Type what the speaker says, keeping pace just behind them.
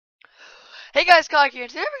Hey guys, Cog here.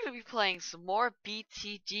 Today we're going to be playing some more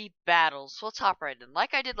BTG battles. So let's hop right in.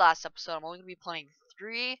 Like I did last episode, I'm only going to be playing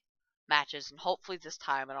 3 matches, and hopefully this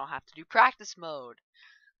time I don't have to do practice mode,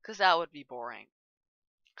 because that would be boring.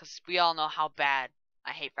 Because we all know how bad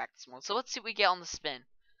I hate practice mode. So let's see what we get on the spin.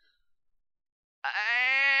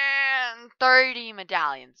 And 30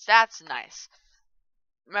 medallions. That's nice.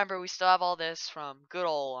 Remember, we still have all this from good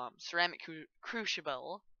old Ceramic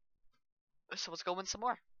Crucible. So let's go win some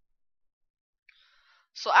more.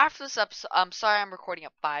 So after this episode, I'm sorry I'm recording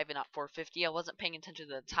at 5 and not 4:50. I wasn't paying attention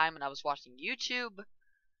to the time and I was watching YouTube.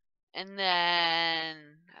 And then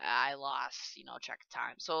I lost, track of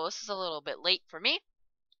time. So this is a little bit late for me.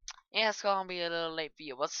 And it's gonna be a little late for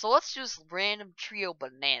you. So let's just random trio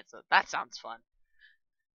bonanza. That sounds fun.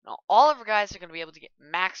 Now all of our guys are gonna be able to get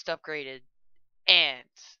maxed upgraded, and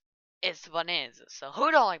it's bonanza. So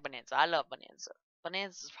who don't like bonanza? I love bonanza.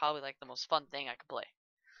 Bonanza is probably like the most fun thing I could play.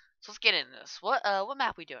 So let's get into this. What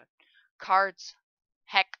map we doing? Cards.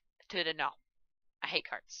 Heck to the no. I hate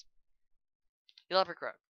cards. Yellow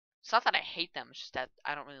Road. It's not that I hate them, it's just that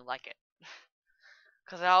I don't really like it.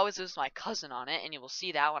 Because I always lose my cousin on it, and you will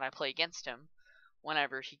see that when I play against him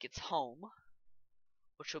whenever he gets home.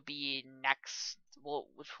 Which will be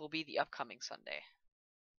which will be the upcoming Sunday.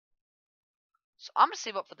 So I'm going to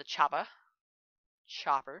save up for the Chopper.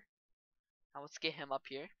 Now let's get him up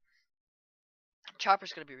here.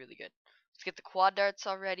 Chopper's going to be really good. Let's get the quad darts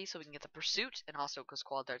already so we can get the pursuit, and also because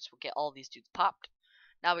quad darts will get all these dudes popped.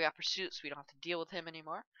 Now we got pursuit, so we don't have to deal with him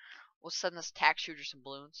anymore. We'll send this tack shooter some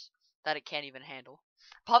balloons that it can't even handle.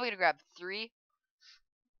 Probably gonna grab 3.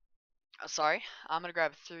 I'm gonna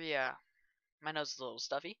grab 3. My nose is a little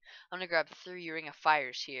stuffy. I'm gonna grab 3 Ring of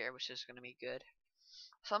Fires here, which is gonna be good.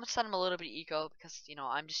 So I'm gonna send him a little bit of eco because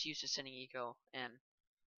I'm just used to sending eco, and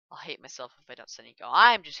I'll hate myself if I don't send eco.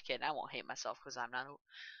 I'm just kidding. I won't hate myself because I'm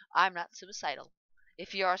not suicidal.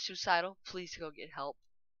 If you are suicidal, please go get help.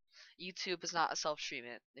 YouTube is not a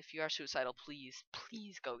self-treatment. If you are suicidal, please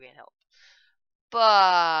go get help.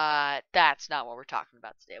 But that's not what we're talking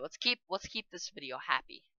about today. Let's keep this video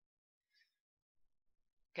happy.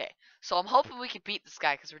 Okay, so I'm hoping we can beat this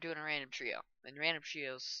guy because we're doing a random trio. And random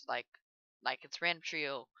trios like it's random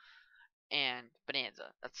trio and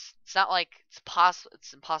bonanza. It's not like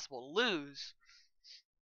it's impossible to lose.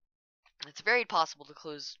 It's very possible to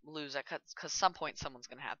lose at because some point someone's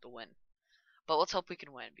gonna have to win. But let's hope we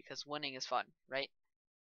can win because winning is fun, right?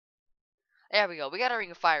 There we go. We got a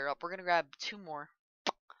Ring of Fire up. We're gonna grab 2 more,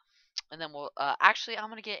 and then we'll. Actually, I'm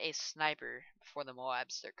gonna get a sniper before the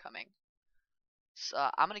Moabs start coming. So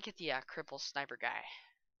I'm gonna get the cripple sniper guy,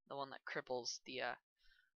 the one that cripples the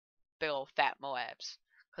big old fat Moabs,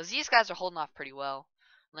 because these guys are holding off pretty well.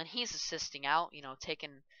 And then he's assisting out,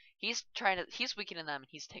 he's weakening them and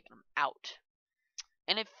he's taking them out.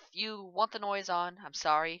 And if you want the noise on, I'm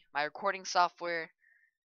sorry, my recording software.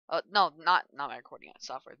 No, not my recording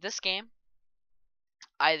software. This game.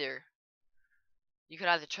 You could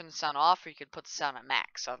either turn the sound off or you could put the sound at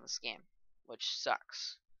max on this game, which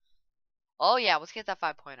sucks. Oh yeah, let's get that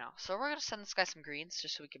 5.0. So we're gonna send this guy some greens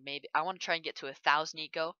just so we can I want to try and get to 1,000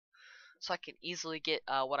 eco, so I can easily get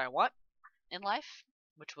what I want in life,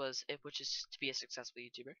 which is to be a successful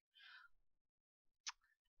YouTuber.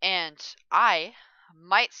 And I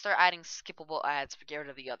might start adding skippable ads but get rid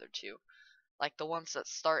of the other 2, like the ones that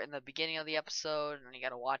start in the beginning of the episode and then you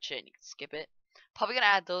gotta watch it and you can skip it. Probably gonna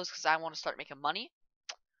add those because I want to start making money.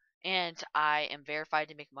 And I am verified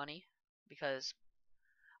to make money because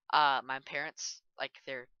my parents,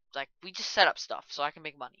 they're we just set up stuff so I can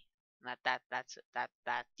make money. And that's it.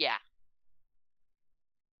 Yeah.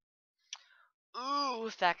 Ooh,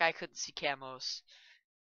 if that guy couldn't see camos.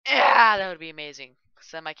 Yeah, that would be amazing.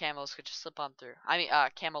 Because then my camos could just slip on through. I mean,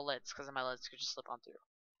 camo lids, because then my lids could just slip on through.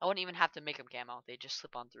 I wouldn't even have to make them camo. They just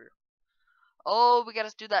slip on through. Oh, we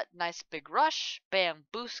gotta do that nice big rush. Bam,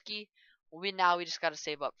 booski. Now we just gotta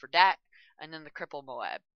save up for that. And then the cripple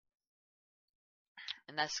Moab.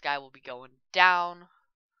 And this guy will be going down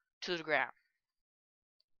to the ground.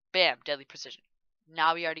 Bam, deadly precision.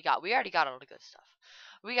 Now we already got all the good stuff.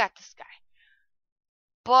 We got this guy.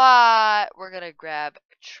 But we're gonna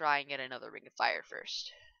try and get another Ring of Fire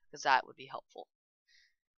first, because that would be helpful.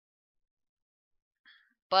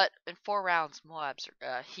 But in 4 rounds,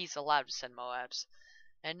 he's allowed to send Moabs,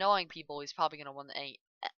 and knowing people, he's probably gonna want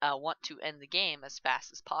to end the game as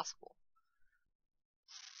fast as possible.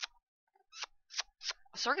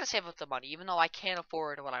 So we're gonna save up the money, even though I can't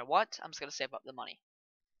afford what I want. I'm just gonna save up the money.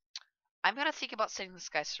 I'm gonna think about sending this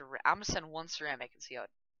guy. I'm gonna send 1 ceramic and see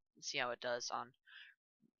how it does on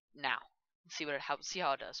now. See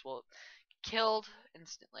how it does. Well, killed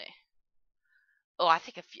instantly. Oh, I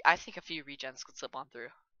think a few regens could slip on through.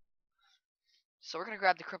 So we're gonna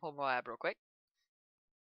grab the cripple Moab real quick.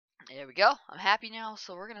 There we go. I'm happy now.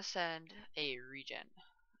 So we're gonna send a regen.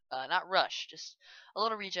 Not rush, just a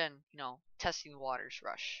little regen. Testing the waters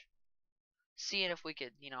rush. Seeing if we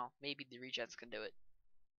could, maybe the regens can do it.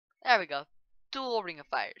 There we go. Dual ring of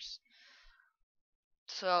fires.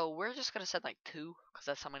 So we're just gonna send like 2, because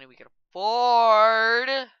that's how many we can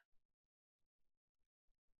afford.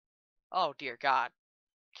 Oh dear God.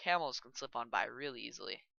 Camels can slip on by really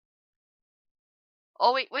easily.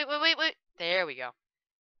 Oh wait. There we go.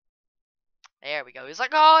 There we go. He's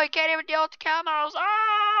like, oh, I can't even deal with the camels.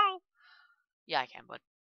 Oh! Yeah, I can, bud.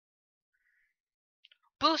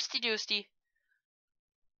 Boosty doosty.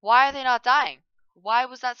 Why are they not dying? Why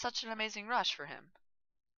was that such an amazing rush for him?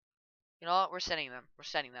 You know what? We're sending them. We're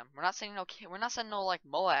sending them. We're not sending no like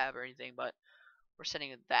Moab or anything, but we're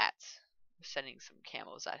sending that. We're sending some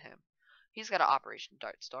camos at him. He's got an Operation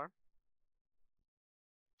Dart Storm.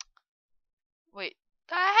 Wait,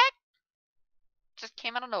 the heck? Just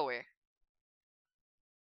came out of nowhere.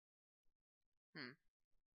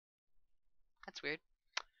 That's weird.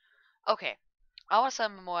 Okay. I want to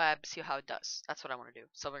send him a Moab, see how it does. That's what I want to do.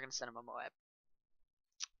 So we're going to send him a Moab.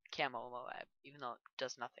 Camo Moab, even though it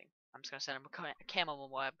does nothing. I'm just going to send him a Camo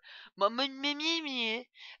Moab.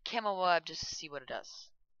 Camo Moab just to see what it does.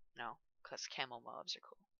 No, because Camo Moabs are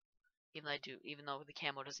cool. Even though the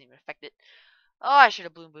camo doesn't even affect it. Oh, I should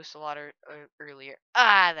have Bloon boosted a lot earlier.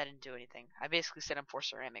 Ah, that didn't do anything. I basically sent him 4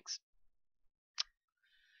 ceramics.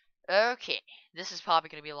 Okay, this is probably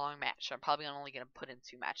going to be a long match, so I'm probably only going to put in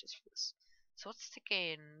 2 matches for this. So let's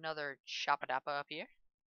take another Chapadapa up here.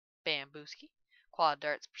 Bam, Booski. Quad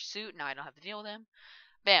Darts Pursuit, now I don't have to deal with him.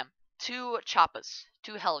 Bam, 2 Choppas,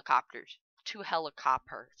 2 helicopters, 2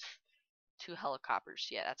 helicopters. 2 helicopters,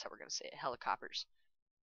 yeah, that's how we're going to say it, helicopters.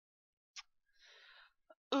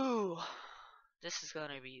 Ooh, this is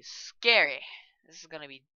going to be scary. This is going to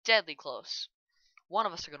be deadly close. One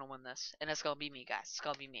of us are going to win this, and it's going to be me, guys. It's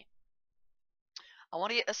going to be me. I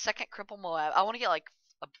want to get a second cripple Moab. I want to get like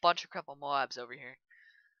a bunch of cripple Moabs over here,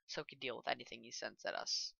 so we can deal with anything he sends at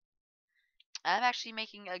us. I'm actually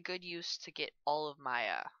making a good use to get all of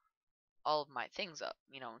my things up,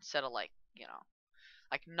 instead of like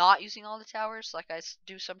not using all the towers like I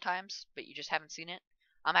do sometimes, but you just haven't seen it.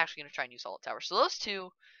 I'm actually gonna try and use all the towers. So those 2,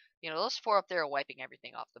 those 4 up there are wiping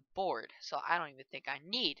everything off the board. So I don't even think I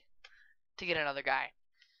need to get another guy.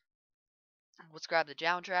 Let's grab the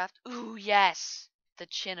downdraft. Ooh, yes! The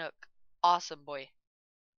Chinook. Awesome, boy.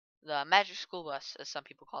 The Magic School Bus, as some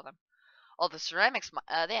people call them. Oh, the ceramics,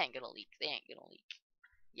 they ain't gonna leak. They ain't gonna leak.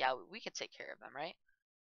 Yeah, we can take care of them, right?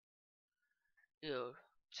 Ew.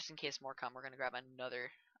 Just in case more come, we're gonna grab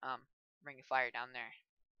another ring of fire down there.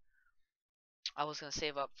 I was gonna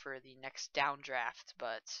save up for the next downdraft,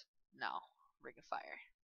 but no. Ring of fire.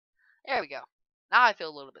 There we go. Now I feel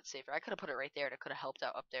a little bit safer. I could have put it right there and it could have helped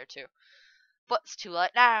out up there too. But it's too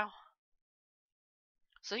late now.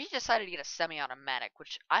 So he decided to get a semi-automatic,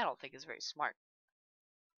 which I don't think is very smart.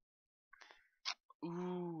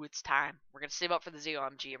 Ooh, it's time. We're gonna save up for the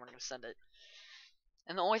ZOMG and we're gonna send it.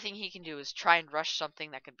 And the only thing he can do is try and rush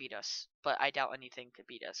something that could beat us. But I doubt anything could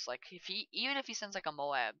beat us. Like even if he sends like a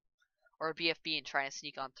Moab or a BFB and try and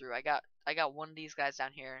sneak on through, I got one of these guys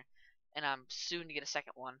down here, and I'm soon to get a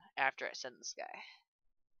second one after I send this guy.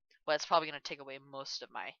 But it's probably gonna take away most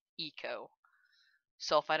of my eco.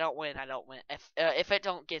 So if I don't win, I don't win. If it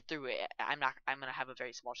don't get through it, I'm gonna have a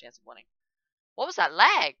very small chance of winning. What was that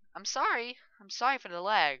lag? I'm sorry. I'm sorry for the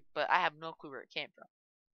lag, but I have no clue where it came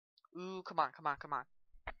from. Ooh, come on.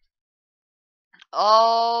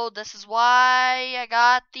 Oh, this is why I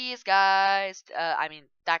got these guys. I mean,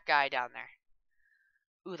 that guy down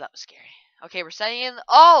there. Ooh, that was scary. Okay, we're sending in.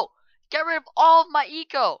 Oh! Get rid of all of my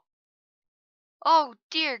eco! Oh,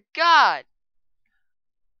 dear God!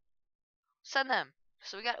 Send them.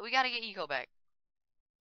 So we gotta get eco back.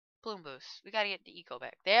 Bloon boost. We gotta get the eco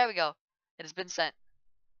back. There we go. It has been sent.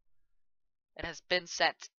 It has been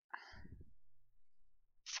sent.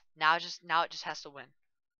 Now it just has to win.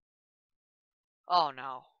 Oh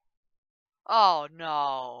no. Oh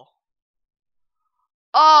no.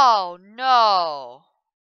 Oh no.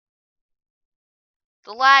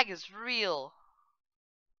 The lag is real.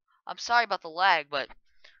 I'm sorry about the lag, but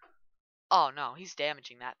oh no, he's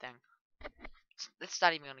damaging that thing. It's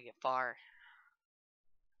not even gonna get far.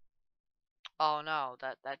 Oh no,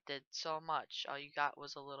 that did so much. All you got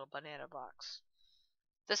was a little banana box.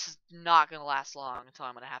 This is not gonna last long until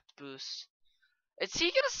I'm gonna have to boost. Is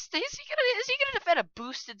he gonna defend a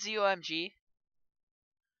boosted ZOMG?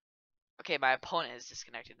 Okay, my opponent is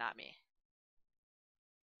disconnected, not me.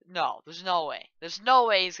 No, there's no way. There's no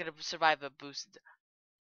way he's gonna survive a boosted.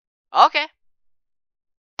 Okay.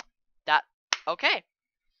 That. Okay.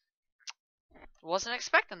 Wasn't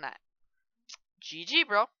expecting that. GG,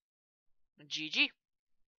 bro. GG.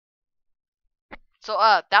 So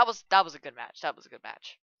that was a good match. That was a good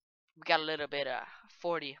match. We got a little bit of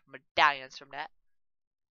 40 medallions from that.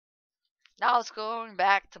 Now let's going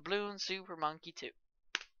back to Bloons Super Monkey 2.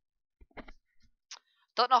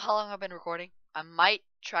 Don't know how long I've been recording. I might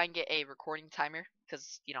try and get a recording timer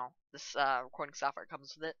because you know this recording software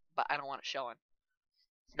comes with it, but I don't want it showing.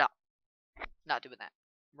 No, not doing that.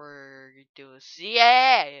 We're doing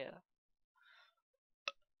yeah.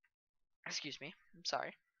 Excuse me. I'm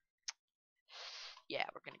sorry. Yeah,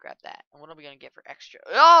 we're gonna grab that. And what are we gonna get for extra?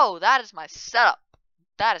 Oh, that is my setup.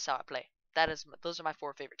 That is how I play. Those are my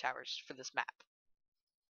 4 favorite towers for this map.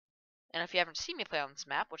 And if you haven't seen me play on this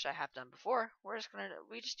map, which I have done before,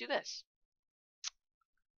 we just do this.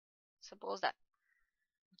 Simple as that.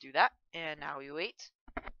 Do that, and now we wait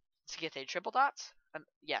to get a triple dot.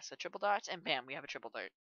 Yes, a triple dot, and bam, we have a triple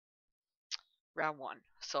dart. Round 1.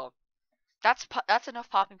 So that's enough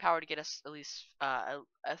popping power to get us at least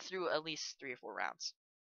through at least 3 or 4 rounds.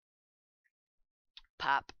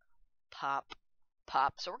 Pop, pop,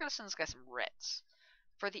 pop. So we're gonna send this guy some reds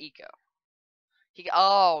for the eco.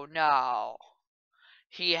 Oh no,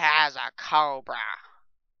 he has a cobra.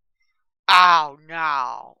 Oh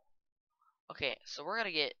no. Okay, so we're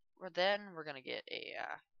gonna get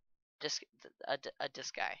a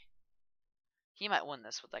disc guy. He might win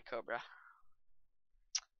this with that cobra.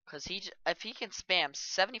 Because if he can spam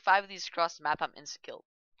 75 of these across the map, I'm insta-killed.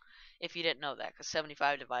 If you didn't know that, because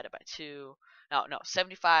 75 divided by 2, no,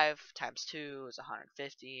 75 times 2 is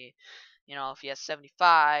 150. You know, if he has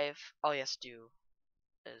 75, all he has to do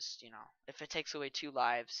is, you know, if it takes away 2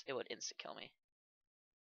 lives, it would insta-kill me.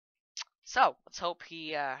 So, let's hope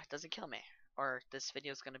he doesn't kill me, or this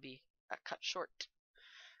video is going to be cut short.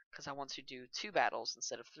 Because I want to do 2 battles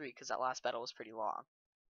instead of 3, because that last battle was pretty long.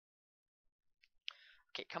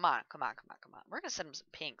 Okay, come on. We're gonna send him some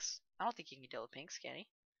pinks. I don't think he can deal with pinks, can he?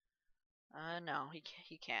 No, he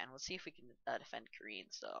can. Let's see if we can defend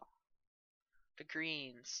greens though. The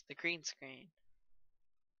green screen,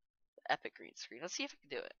 the epic green screen. Let's see if we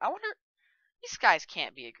can do it. I wonder. These guys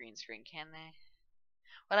can't be a green screen, can they?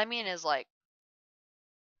 What I mean is like,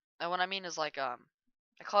 I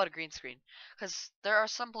call it a green screen because there are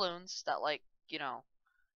some balloons that like, you know,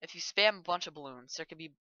 if you spam a bunch of balloons, there could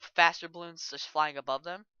be faster balloons just flying above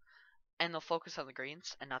them, and they'll focus on the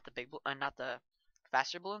greens and not the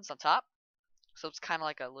faster balloons on top. So it's kind of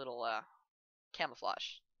like a little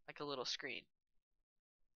camouflage, like a little screen.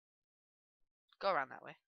 Go around that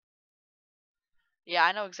way. Yeah,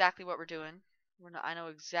 I know exactly what we're doing. I know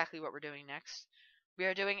exactly what we're doing next. We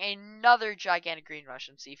are doing another gigantic green rush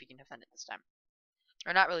and see if we can defend it this time.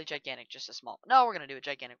 Or not really gigantic, just a small. No, we're gonna do a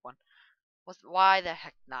gigantic one. Why the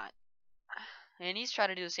heck not? And he's trying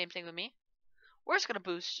to do the same thing with me. We're just gonna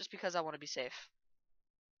boost just because I want to be safe.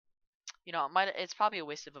 You know, it's probably a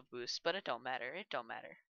waste of a boost, but it don't matter. It don't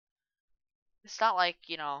matter. It's not like,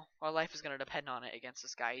 you know, our life is gonna depend on it against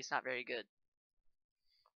this guy. He's not very good.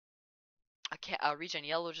 I can't. Regen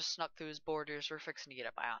Yellow just snuck through his borders. We're fixing to get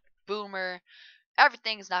a Bionic Boomer.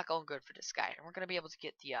 Everything's not going good for this guy, and we're gonna be able to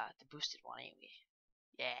get the boosted one, ain't we?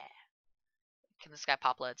 Yeah. Can this guy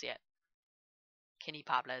pop leads yet? Can he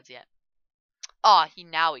pop leads yet? Oh, he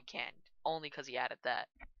can. Only because he added that.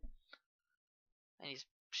 And he's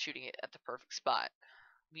shooting it at the perfect spot.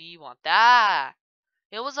 We want that.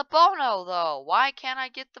 It was a Bono, though. Why can't I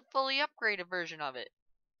get the fully upgraded version of it?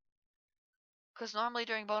 Because normally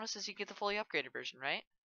during bonuses, you get the fully upgraded version, right?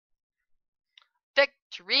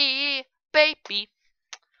 Victory, baby.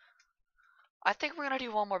 I think we're gonna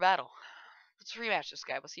do one more battle. Let's rematch this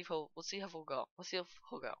guy. We'll see if he'll go. We'll see if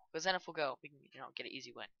he'll go. Because then if he'll go, we can, you know, get an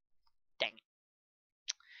easy win. Dang it.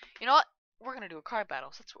 You know what? We're gonna do a card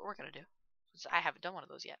battle. So that's what we're gonna do. I haven't done one of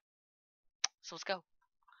those yet. So let's go.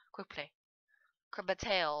 Quick play. Card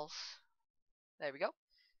battles. There we go.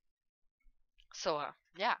 So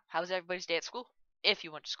yeah. How was everybody's day at school? If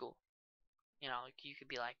you went to school, you know, you could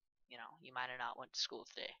be like, you know, you might have not went to school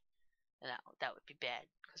today, and that would be bad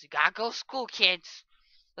because you gotta go to school, kids.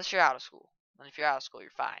 Unless you're out of school, and if you're out of school,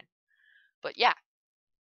 you're fine. But yeah,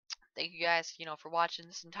 thank you guys, you know, for watching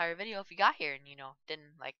this entire video. If you got here and you know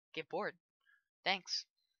didn't like get bored, thanks.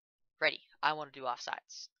 Ready? I want to do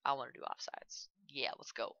offsides. I want to do offsides. Yeah,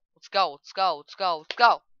 let's go. Let's go. Let's go. Let's go. Let's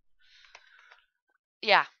go.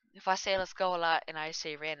 Yeah, if I say let's go a lot and I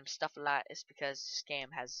say random stuff a lot, it's because this game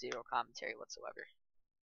has 0 commentary whatsoever.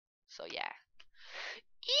 So yeah.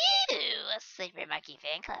 Ew, a Sleeper Monkey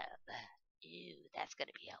fan club. Ew, that's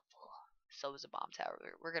gonna be helpful. So is a bomb tower.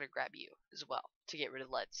 We're gonna grab you as well to get rid of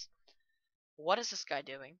leads. What is this guy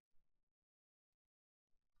doing?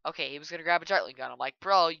 Okay, he was gonna grab a Dartling gun. I'm like,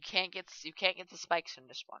 bro, you can't get the spikes from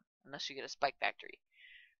this one unless you get a spike factory.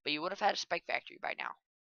 But you would have had a spike factory by now.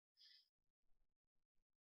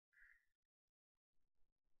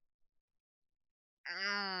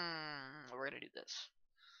 We're gonna do this.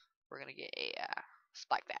 We're gonna get a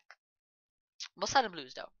spike back. We'll send the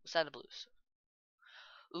blues though. We'll send the blues.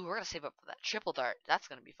 Ooh, we're gonna save up for that triple dart. That's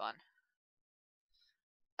gonna be fun.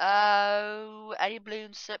 Any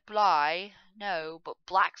balloons slip by? No, but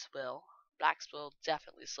blacks will. Blacks will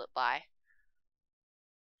definitely slip by.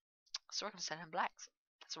 So we're gonna send him blacks.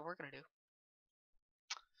 That's what we're gonna do.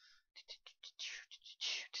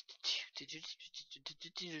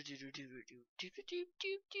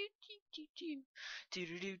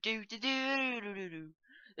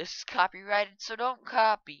 This is copyrighted, so don't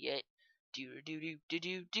copy it.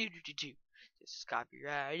 This is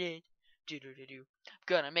copyrighted.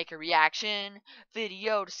 Gonna make a reaction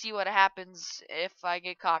video to see what happens if I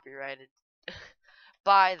get copyrighted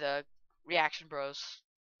by the reaction bros,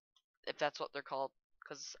 if that's what they're called,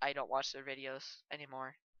 because I don't watch their videos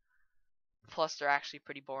anymore. Plus, they're actually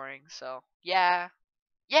pretty boring. So yeah,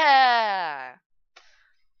 yeah.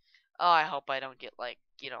 Oh, I hope I don't get like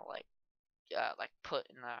put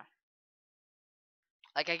in the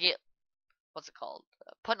I get what's it called?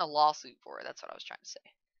 Put in a lawsuit for it. That's what I was trying to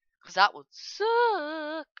say. Cause that would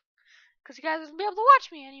suck. Cause you guys wouldn't be able to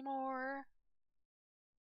watch me anymore.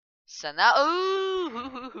 Send that.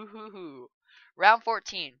 Ooh. Round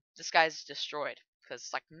 14. This guy's destroyed.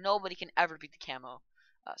 Because like nobody can ever beat the camo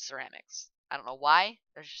ceramics. I don't know why.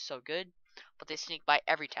 They're just so good. But they sneak by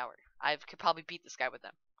every tower. I could probably beat this guy with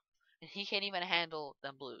them. And he can't even handle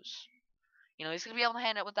them blues. You know, he's going to be able to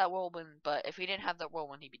handle it with that whirlwind. But if he didn't have that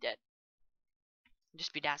whirlwind, he'd be dead. It'd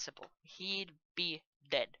just be that simple. He'd be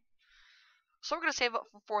dead. So we're going to save up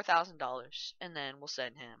for $4,000. And then we'll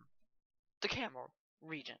send him the camo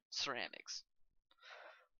Regent ceramics.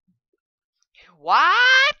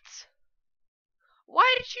 What?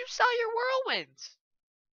 Why did you sell your whirlwinds?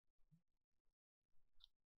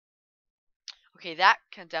 Okay, that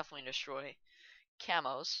can definitely destroy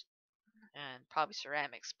camos and probably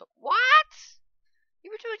ceramics. But what? You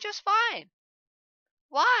were doing just fine.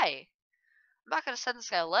 Why? I'm not gonna send this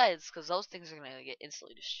guy leads because those things are gonna get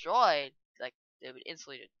instantly destroyed. Like they would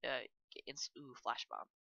instantly ooh, flash bomb.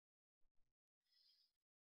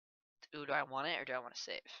 Ooh, do I want it or do I want to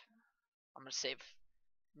save? I'm gonna save.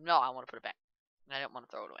 No, I want to put it back. I don't want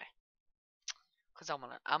to throw it away. Cause I'm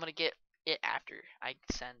gonna get it after I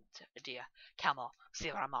send Adia Camo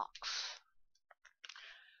Ceramax.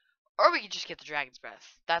 Or we could just get the Dragon's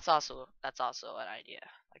Breath. That's also an idea.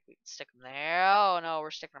 Like we can stick them there. Oh no,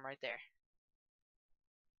 we're sticking them right there.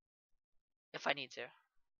 If I need to.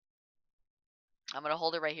 I'm gonna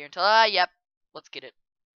hold it right here until yep. Let's get it.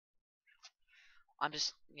 I'm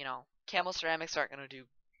just, Camel ceramics aren't gonna do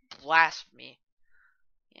blasphemy,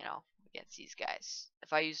 against these guys.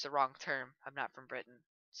 If I use the wrong term, I'm not from Britain,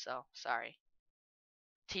 so sorry.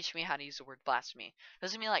 Teach me how to use the word blasphemy.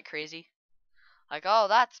 Doesn't mean like crazy. Like, oh,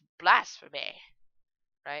 that's blasphemy.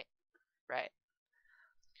 Right? Right.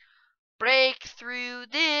 Break through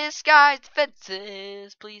this guy's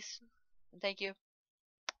defenses, please. Thank you.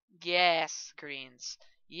 Yes, greens.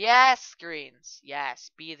 Yes, greens.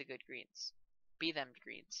 Yes, be the good greens. Be them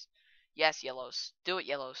greens. Yes, yellows. Do it,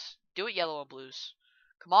 yellows. Do it, yellow and blues.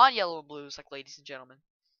 Come on, yellow and blues, like ladies and gentlemen.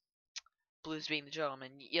 Blues being the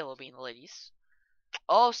gentlemen, yellow being the ladies.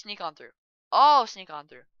 Oh, sneak on through. Oh, sneak on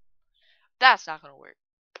through. That's not gonna work.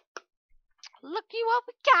 Looky what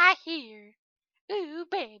we got here. Ooh,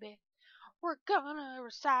 baby. We're gonna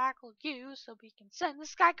recycle you so we can send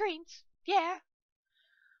this guy greens. Yeah.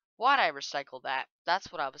 Why'd I recycle that?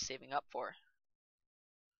 That's what I was saving up for.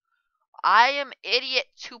 I am idiot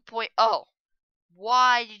 2.0.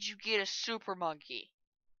 Why did you get a super monkey?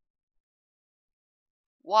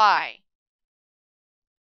 Why?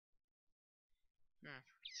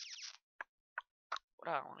 What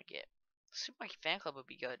do I want to get? Super Monkey Fan Club would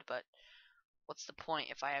be good, but what's the point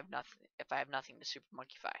if I have nothing? If I have nothing to Super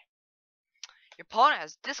Monkeyfy? Your opponent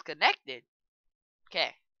has disconnected.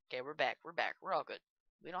 Okay, we're back. We're all good.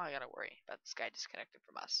 We don't gotta worry about this guy disconnected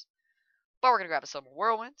from us. But we're gonna grab a Summer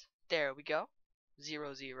Whirlwind. There we go.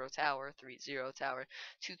 0, 0 tower, 3, 0 tower,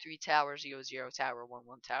 2, 3 tower, 0, 0 tower, 1,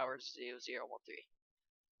 1 tower, 0, 0, 1, 3.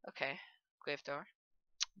 Okay, Clave Tower.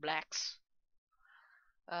 Blacks.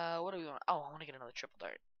 What do we want? Oh, I want to get another triple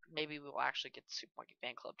dart. Maybe we will actually get the Super Monkey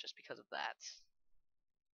Fan Club just because of that.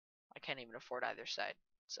 I can't even afford either side,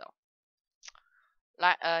 so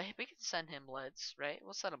We can send him leads, right?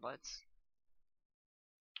 We'll send him leads.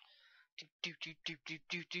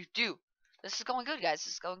 Do. This is going good, guys.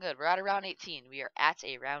 This is going good. We're at a round 18. We are at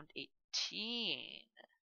a round 18.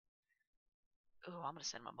 Ooh, I'm gonna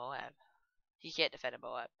send him a Moab. He can't defend a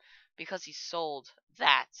Moab because he sold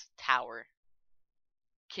that tower.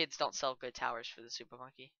 Kids don't sell good towers for the Super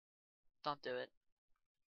Monkey. Don't do it.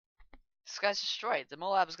 This guy's destroyed. The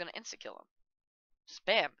Moab is gonna insta-kill him. Just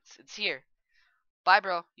bam. It's here. Bye,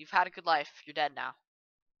 bro. You've had a good life. You're dead now.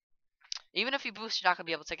 Even if you boost, you're not gonna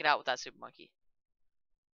be able to take it out with that Super Monkey.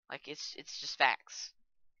 Like, it's just facts.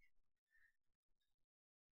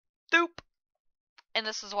 Doop. And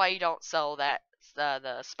this is why you don't sell that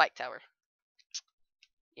the spike tower.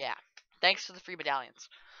 Yeah. Thanks for the free medallions.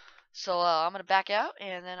 So I'm gonna back out,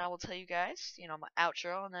 and then I will tell you guys, my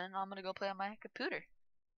outro, and then I'm gonna go play on my computer.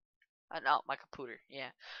 No, my computer. Yeah,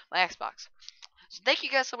 my Xbox. So thank you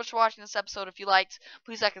guys so much for watching this episode. If you liked,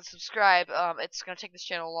 please like and subscribe. It's gonna take this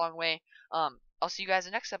channel a long way. I'll see you guys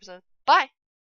in the next episode. Bye.